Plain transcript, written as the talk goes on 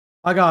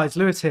Hi guys,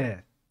 Lewis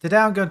here. Today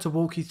I'm going to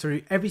walk you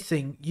through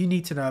everything you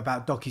need to know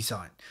about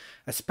DocuSign,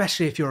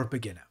 especially if you're a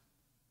beginner.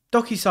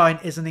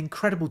 DocuSign is an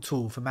incredible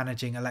tool for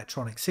managing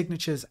electronic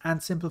signatures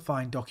and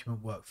simplifying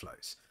document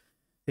workflows.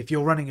 If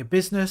you're running a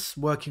business,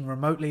 working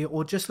remotely,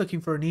 or just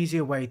looking for an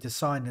easier way to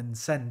sign and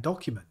send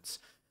documents,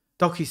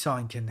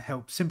 DocuSign can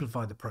help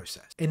simplify the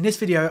process. In this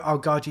video, I'll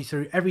guide you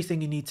through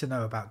everything you need to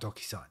know about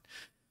DocuSign.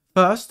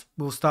 First,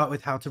 we'll start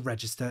with how to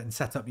register and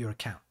set up your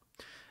account.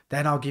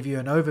 Then I'll give you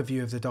an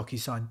overview of the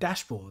DocuSign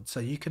dashboard so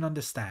you can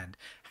understand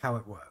how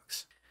it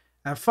works.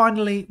 And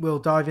finally, we'll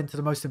dive into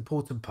the most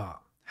important part,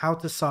 how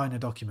to sign a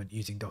document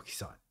using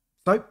DocuSign.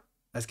 So,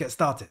 let's get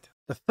started.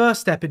 The first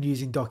step in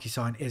using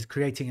DocuSign is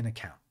creating an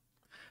account.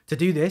 To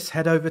do this,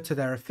 head over to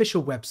their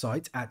official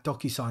website at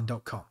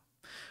DocuSign.com.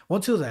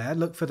 Once you're there,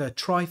 look for the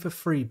Try for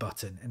Free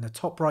button in the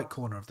top right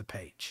corner of the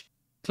page.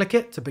 Click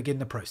it to begin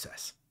the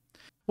process.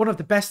 One of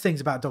the best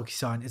things about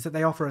DocuSign is that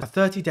they offer a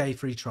 30-day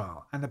free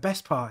trial, and the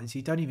best part is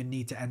you don't even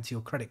need to enter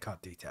your credit card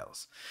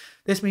details.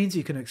 This means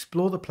you can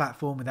explore the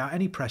platform without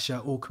any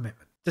pressure or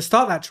commitment. To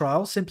start that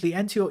trial, simply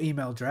enter your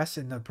email address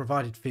in the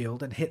provided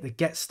field and hit the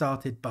Get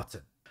Started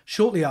button.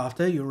 Shortly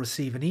after, you'll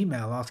receive an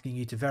email asking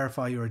you to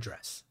verify your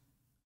address.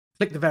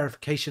 Click the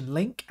verification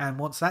link, and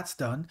once that's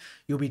done,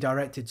 you'll be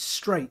directed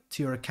straight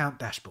to your account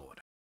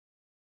dashboard.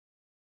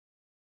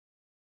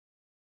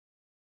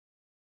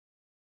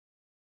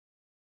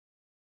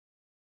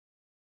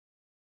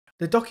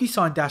 The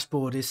DocuSign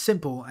dashboard is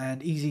simple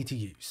and easy to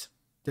use,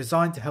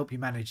 designed to help you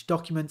manage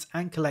documents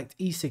and collect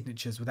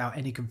e-signatures without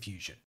any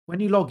confusion.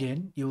 When you log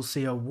in, you'll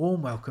see a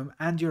warm welcome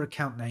and your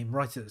account name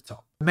right at the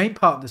top. The main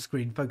part of the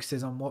screen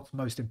focuses on what's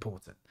most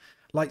important,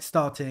 like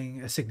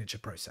starting a signature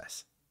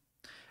process.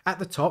 At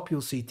the top,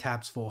 you'll see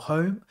tabs for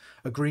Home,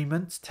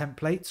 Agreements,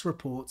 Templates,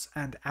 Reports,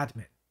 and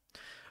Admin.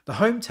 The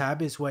Home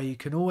tab is where you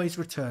can always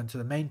return to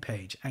the main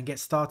page and get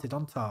started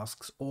on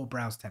tasks or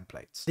browse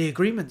templates. The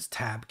Agreements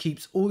tab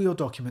keeps all your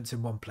documents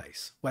in one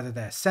place, whether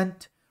they're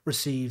sent,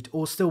 received,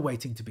 or still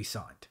waiting to be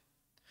signed.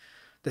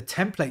 The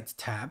Templates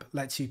tab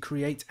lets you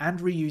create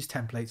and reuse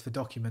templates for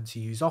documents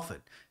you use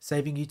often,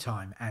 saving you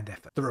time and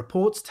effort. The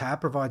Reports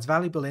tab provides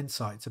valuable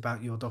insights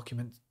about your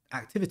document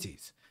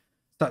activities,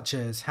 such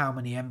as how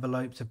many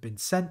envelopes have been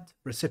sent,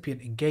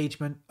 recipient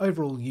engagement,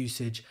 overall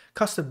usage,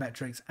 custom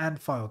metrics, and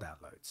file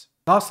downloads.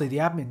 Lastly, the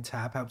Admin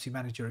tab helps you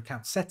manage your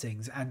account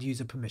settings and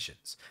user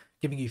permissions,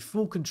 giving you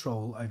full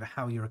control over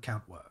how your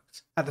account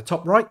works. At the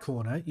top right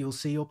corner, you'll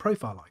see your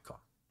profile icon.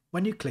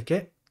 When you click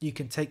it, you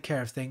can take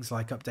care of things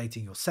like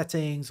updating your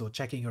settings or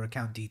checking your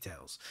account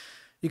details.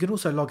 You can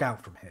also log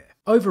out from here.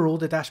 Overall,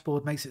 the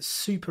dashboard makes it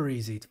super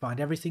easy to find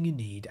everything you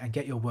need and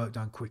get your work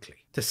done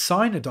quickly. To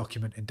sign a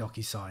document in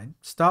DocuSign,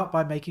 start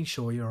by making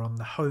sure you're on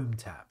the Home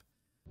tab.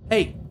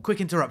 Hey,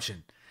 quick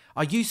interruption.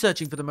 Are you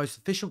searching for the most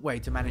efficient way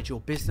to manage your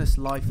business,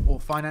 life, or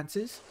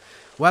finances?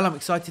 Well, I'm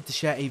excited to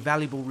share a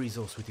valuable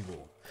resource with you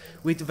all.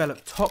 We've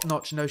developed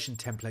top-notch Notion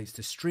templates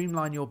to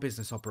streamline your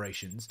business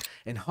operations,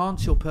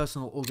 enhance your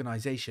personal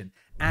organization,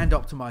 and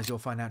optimize your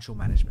financial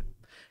management.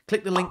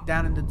 Click the link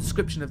down in the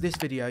description of this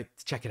video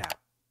to check it out.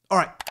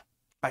 Alright,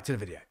 back to the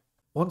video.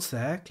 Once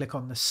there, click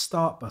on the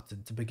Start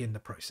button to begin the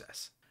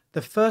process.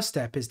 The first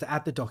step is to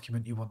add the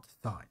document you want to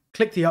sign.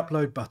 Click the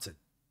Upload button.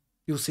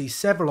 You'll see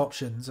several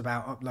options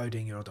about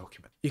uploading your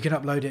document. You can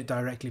upload it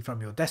directly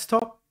from your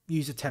desktop,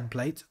 use a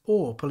template,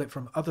 or pull it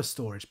from other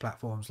storage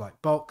platforms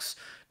like Box,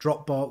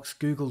 Dropbox,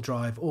 Google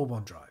Drive, or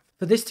OneDrive.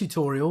 For this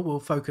tutorial, we'll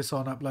focus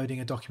on uploading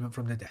a document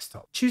from the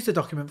desktop. Choose the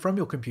document from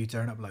your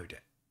computer and upload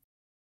it.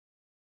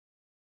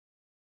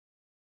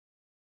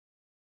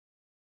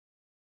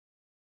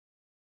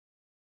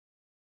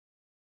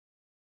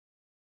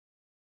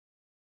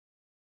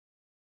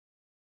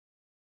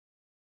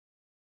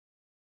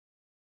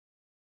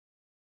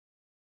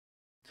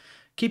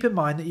 Keep in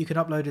mind that you can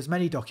upload as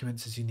many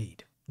documents as you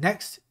need.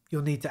 Next,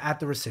 you'll need to add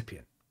the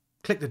recipient.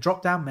 Click the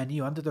drop-down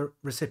menu under the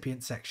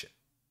recipient section.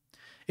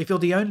 If you're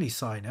the only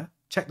signer,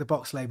 check the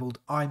box labelled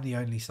I'm the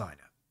only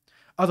signer.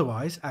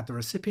 Otherwise, add the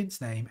recipient's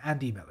name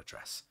and email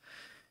address.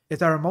 If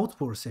there are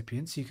multiple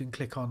recipients, you can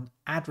click on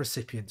Add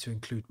Recipient to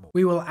include more.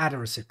 We will add a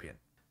recipient.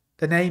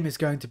 The name is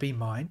going to be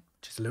mine,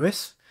 which is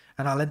Lewis,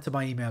 and I'll enter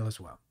my email as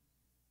well.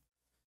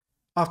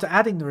 After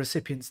adding the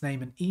recipient's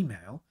name and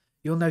email,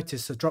 you'll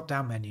notice a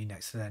drop-down menu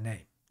next to their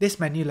name. This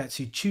menu lets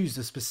you choose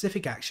the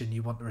specific action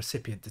you want the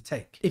recipient to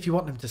take. If you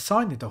want them to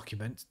sign the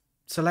document,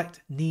 select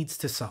Needs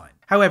to Sign.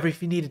 However,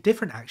 if you need a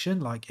different action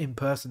like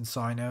In-Person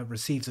Signer,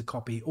 Receives a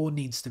Copy, or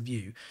Needs to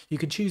View, you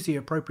can choose the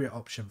appropriate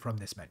option from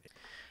this menu.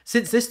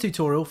 Since this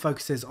tutorial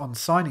focuses on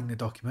signing the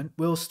document,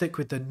 we'll stick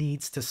with the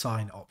Needs to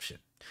Sign option.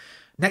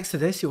 Next to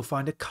this, you'll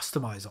find a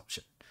Customize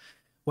option.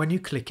 When you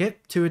click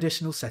it, two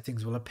additional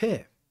settings will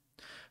appear.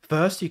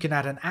 First, you can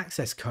add an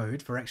access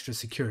code for extra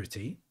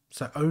security,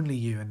 so only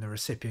you and the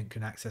recipient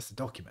can access the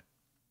document.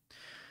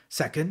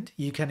 Second,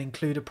 you can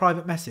include a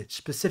private message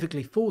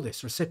specifically for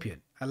this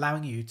recipient,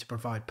 allowing you to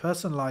provide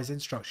personalized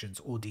instructions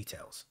or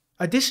details.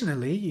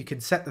 Additionally, you can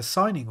set the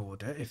signing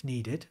order if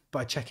needed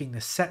by checking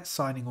the Set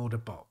Signing Order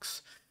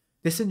box.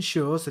 This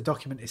ensures the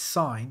document is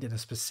signed in a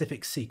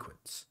specific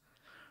sequence.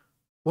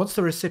 Once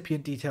the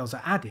recipient details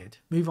are added,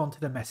 move on to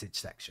the message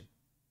section.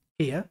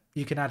 Here,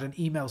 you can add an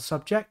email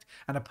subject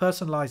and a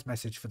personalized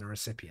message for the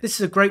recipient. This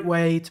is a great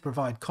way to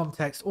provide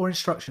context or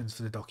instructions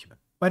for the document.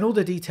 When all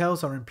the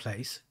details are in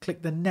place,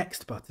 click the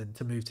Next button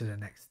to move to the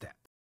next step.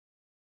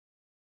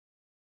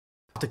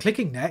 After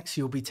clicking Next,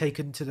 you'll be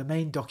taken to the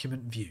main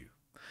document view.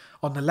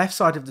 On the left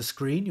side of the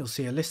screen, you'll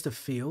see a list of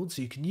fields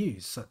you can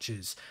use, such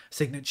as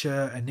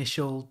signature,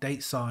 initial,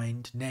 date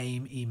signed,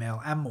 name,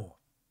 email, and more.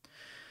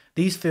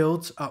 These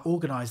fields are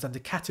organized under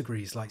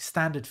categories like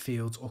standard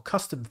fields or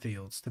custom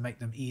fields to make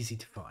them easy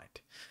to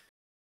find.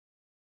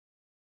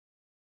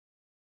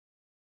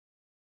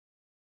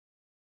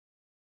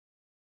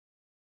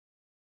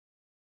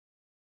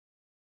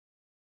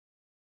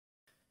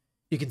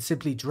 You can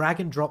simply drag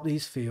and drop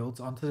these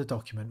fields onto the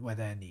document where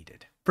they're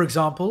needed. For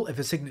example, if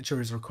a signature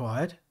is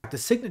required, drag the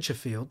signature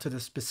field to the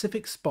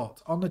specific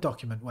spot on the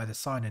document where the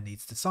signer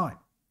needs to sign.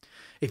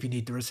 If you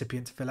need the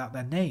recipient to fill out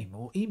their name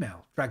or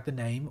email, drag the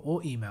name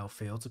or email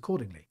fields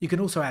accordingly. You can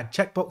also add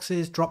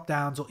checkboxes,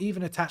 drop-downs, or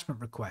even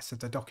attachment requests if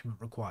the document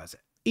requires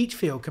it. Each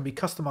field can be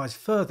customized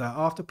further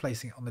after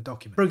placing it on the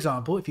document. For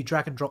example, if you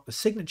drag and drop the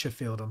signature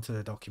field onto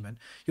the document,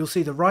 you'll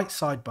see the right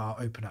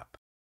sidebar open up.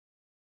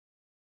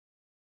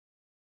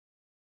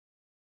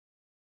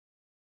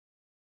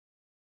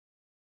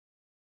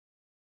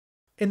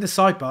 In the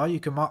sidebar, you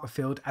can mark the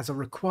field as a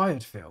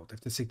required field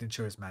if the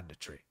signature is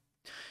mandatory.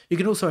 You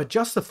can also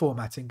adjust the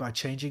formatting by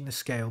changing the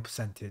scale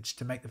percentage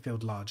to make the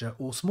field larger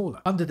or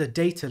smaller. Under the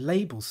Data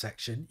Label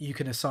section, you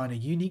can assign a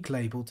unique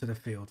label to the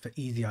field for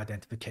easy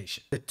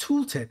identification. The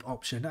Tooltip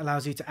option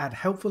allows you to add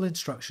helpful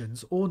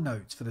instructions or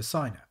notes for the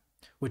signer,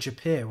 which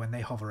appear when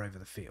they hover over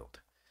the field.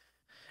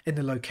 In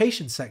the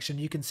Location section,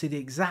 you can see the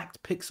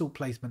exact pixel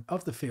placement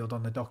of the field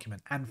on the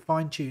document and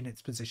fine-tune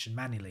its position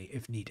manually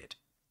if needed.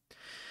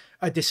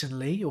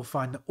 Additionally, you'll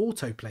find the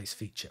Auto Place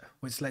feature,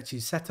 which lets you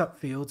set up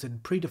fields in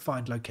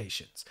predefined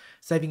locations,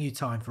 saving you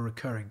time for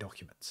recurring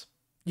documents.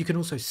 You can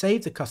also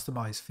save the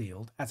customized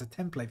field as a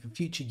template for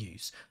future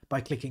use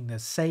by clicking the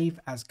Save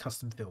as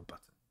Custom Field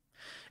button.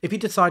 If you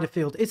decide a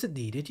field isn't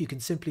needed, you can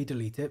simply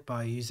delete it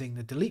by using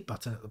the Delete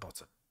button at the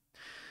bottom.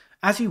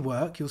 As you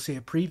work, you'll see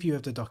a preview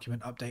of the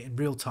document update in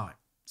real time,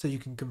 so you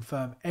can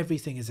confirm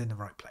everything is in the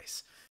right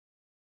place.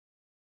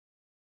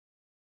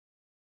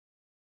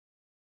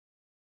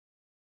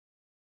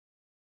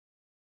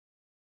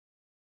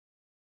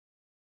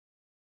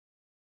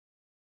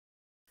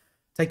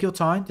 Take your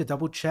time to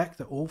double check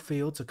that all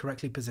fields are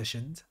correctly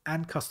positioned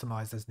and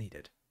customized as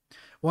needed.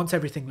 Once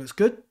everything looks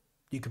good,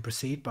 you can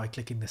proceed by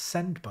clicking the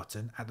Send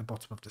button at the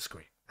bottom of the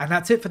screen. And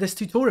that's it for this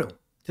tutorial.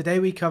 Today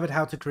we covered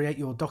how to create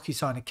your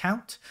DocuSign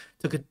account,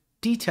 took a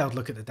detailed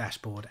look at the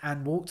dashboard,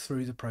 and walked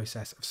through the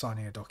process of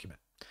signing a document,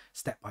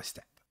 step by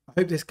step. I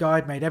hope this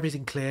guide made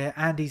everything clear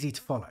and easy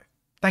to follow.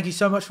 Thank you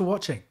so much for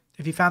watching.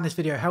 If you found this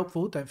video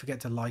helpful, don't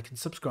forget to like and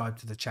subscribe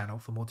to the channel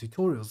for more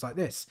tutorials like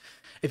this.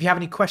 If you have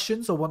any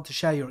questions or want to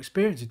share your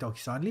experience with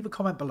DocuSign, leave a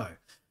comment below.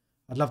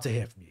 I'd love to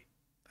hear from you.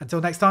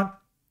 Until next time,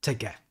 take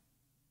care.